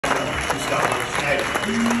Gustavo Schneider.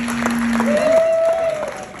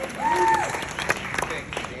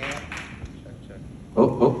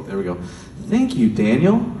 Oh, there we go. Thank you,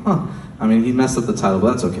 Daniel. Huh. I mean, he messed up the title,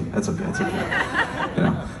 but that's okay. That's okay. You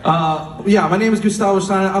know. Yeah, my name is Gustavo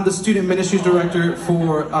Schneider. I'm the Student Ministries Director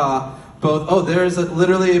for both. Oh, there's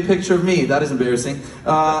literally a picture of me. That is embarrassing.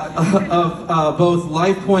 Of both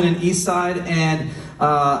Lifepointe and Eastside, and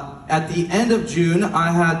at the end of June,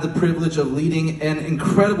 I had the privilege of leading an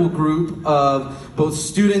incredible group of both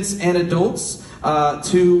students and adults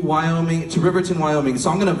to Wyoming, to Riverton, Wyoming. So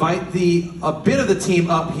I'm going to invite a bit of the team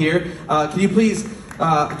up here. Can you please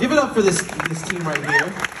give it up for this team right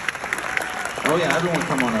here? Oh yeah, everyone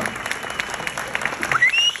come on up.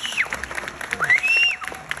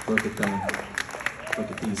 Look at them.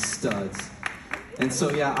 Look at these studs. And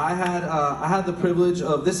so yeah, I had the privilege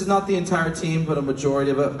of, this is not the entire team, but a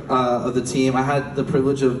majority of it, of the team. I had the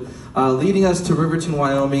privilege of leading us to Riverton,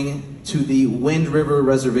 Wyoming, to the Wind River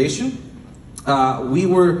Reservation. We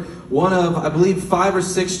were one of, I believe, 5 or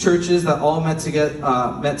 6 churches that all met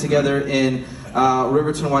together in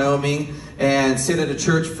Riverton, Wyoming, and stayed at a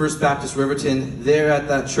church, First Baptist Riverton. There at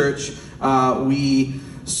that church, we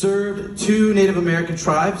served 2 Native American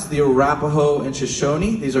tribes, the Arapaho and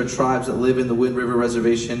Shoshone. These are tribes that live in the Wind River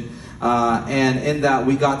Reservation. And in that,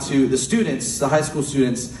 we got to, the students, the high school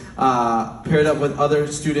students, paired up with other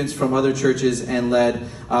students from other churches and led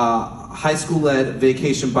high school-led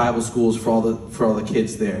vacation Bible schools for all the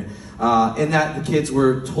kids there. In that, the kids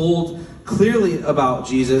were told clearly about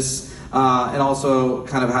Jesus, and also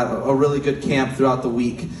kind of had a really good camp throughout the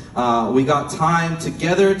week. We got time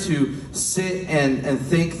together to sit and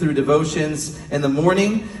think through devotions in the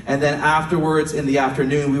morning, and then afterwards in the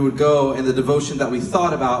afternoon we would go, and the devotion that we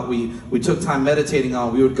thought about, we took time meditating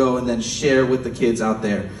on, we would go and then share with the kids out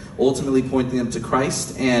there, ultimately pointing them to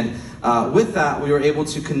Christ. And with that, we were able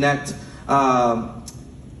to connect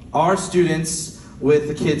our students with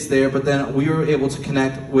the kids there, but then we were able to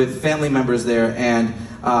connect with family members there, and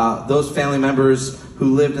those family members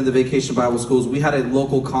who lived in the vacation Bible schools, we had a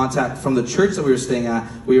local contact from the church that we were staying at.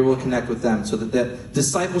 We were able to connect with them so that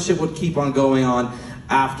discipleship would keep on going on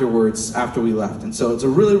afterwards, after we left. And so it's a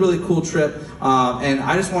really, really cool trip. And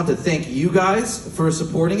I just want to thank you guys for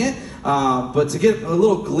supporting it. But to get a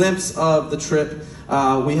little glimpse of the trip,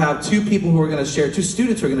 we have 2 people who are going to share, 2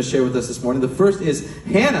 students who are going to share with us this morning. The first is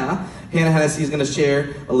Hannah. Hannah Hennessy is going to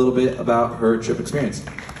share a little bit about her trip experience.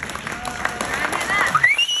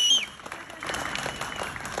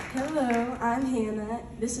 Hello, I'm Hannah.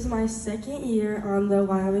 This is my 2nd year on the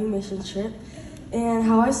Wyoming Mission trip. And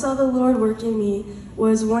how I saw the Lord work in me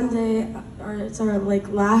was one day, or it's our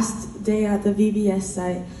last day at the VBS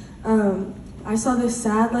site. I saw this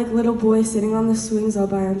sad little boy sitting on the swings all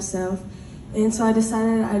by himself. And so I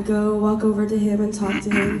decided I'd go walk over to him and talk to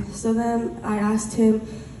him. So then I asked him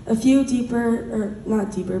a few I asked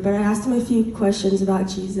him a few questions about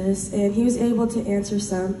Jesus, and he was able to answer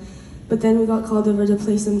some. But then we got called over to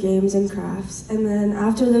play some games and crafts. And then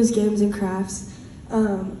after those games and crafts,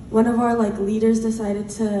 one of our leaders decided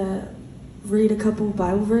to read a couple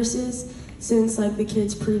Bible verses, since the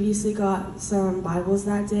kids previously got some Bibles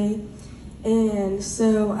that day. And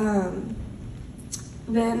so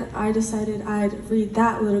then I decided I'd read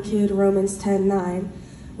that little kid Romans 10:9,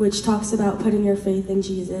 which talks about putting your faith in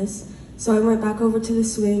Jesus. So I went back over to the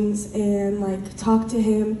swings and talked to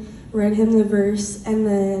him, read him the verse, and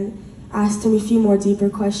then asked him a few more deeper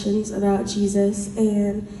questions about Jesus,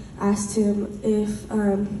 and asked him if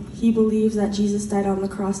he believes that Jesus died on the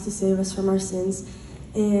cross to save us from our sins.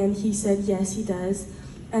 And he said yes, he does.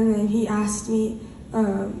 And then he asked me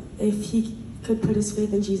if he could put his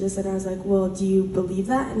faith in Jesus, and I was like, well, do you believe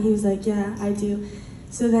that? And he was like, yeah, I do.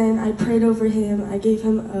 So then I prayed over him, I gave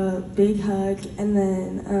him a big hug, and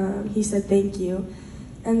then he said thank you.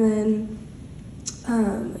 And then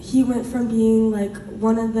he went from being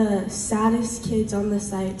one of the saddest kids on the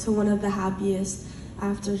site to one of the happiest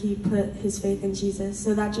after he put his faith in Jesus.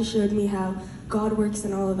 So that just showed me how God works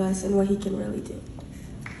in all of us and what he can really do.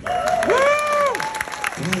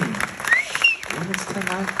 Romans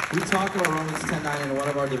 10:9. We talk about Romans 10:9 in one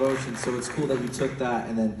of our devotions, so it's cool that you took that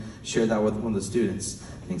and then shared that with one of the students.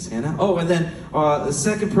 Thanks, Hannah. Oh, and then the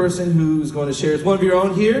second person who's going to share is one of your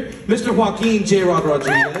own here, Mr. Joaquin J. Rod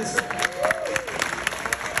Rodriguez.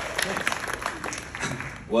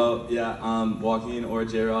 Well, yeah, Joaquin or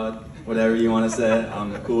J-Rod, whatever you want to say,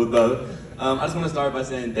 I'm cool with both. I just want to start by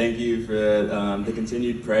saying thank you for the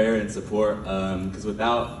continued prayer and support, because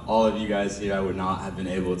without all of you guys here, I would not have been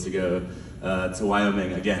able to go to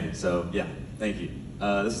Wyoming again. So yeah, thank you.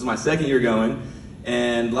 This is my 2nd year going,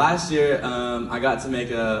 And last year, I got to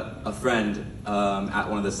make a friend at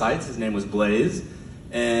one of the sites. His name was Blaze.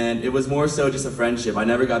 And it was more so just a friendship. I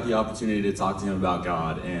never got the opportunity to talk to him about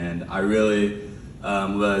God. And I really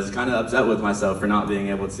was kind of upset with myself for not being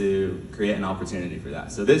able to create an opportunity for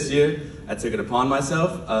that. So this year, I took it upon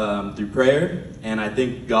myself through prayer. And I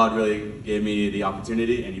think God really gave me the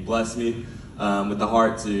opportunity, and he blessed me with the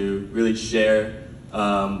heart to really share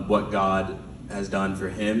what God has done for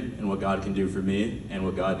him and what God can do for me and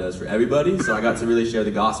what God does for everybody. So I got to really share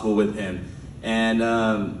the gospel with him. And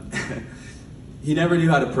he never knew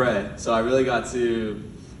how to pray, so I really got to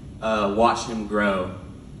watch him grow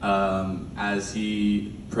as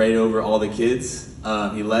he prayed over all the kids.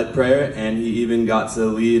 He led prayer, and he even got to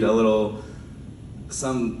lead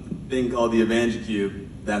something called the Evangel Cube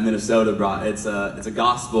that Minnesota brought. It's a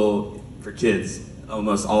gospel for kids,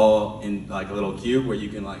 almost all in like a little cube where you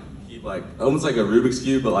can like keep like almost like a Rubik's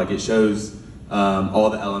Cube, but like it shows all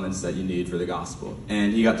the elements that you need for the gospel.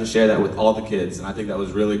 And he got to share that with all the kids, and I think that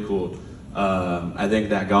was really cool. I think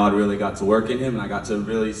that God really got to work in him, and I got to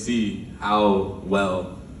really see how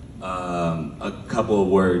well a couple of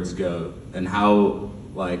words go, and how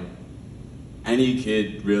like any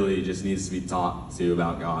kid really just needs to be taught to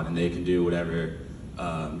about God, and they can do whatever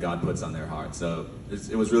God puts on their heart. So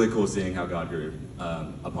it was really cool seeing how God grew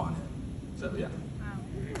upon him. So yeah.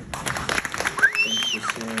 Thanks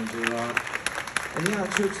for sharing, J-Rod. And yeah,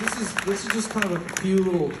 church, this is just kind of a few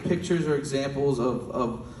little pictures or examples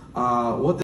of what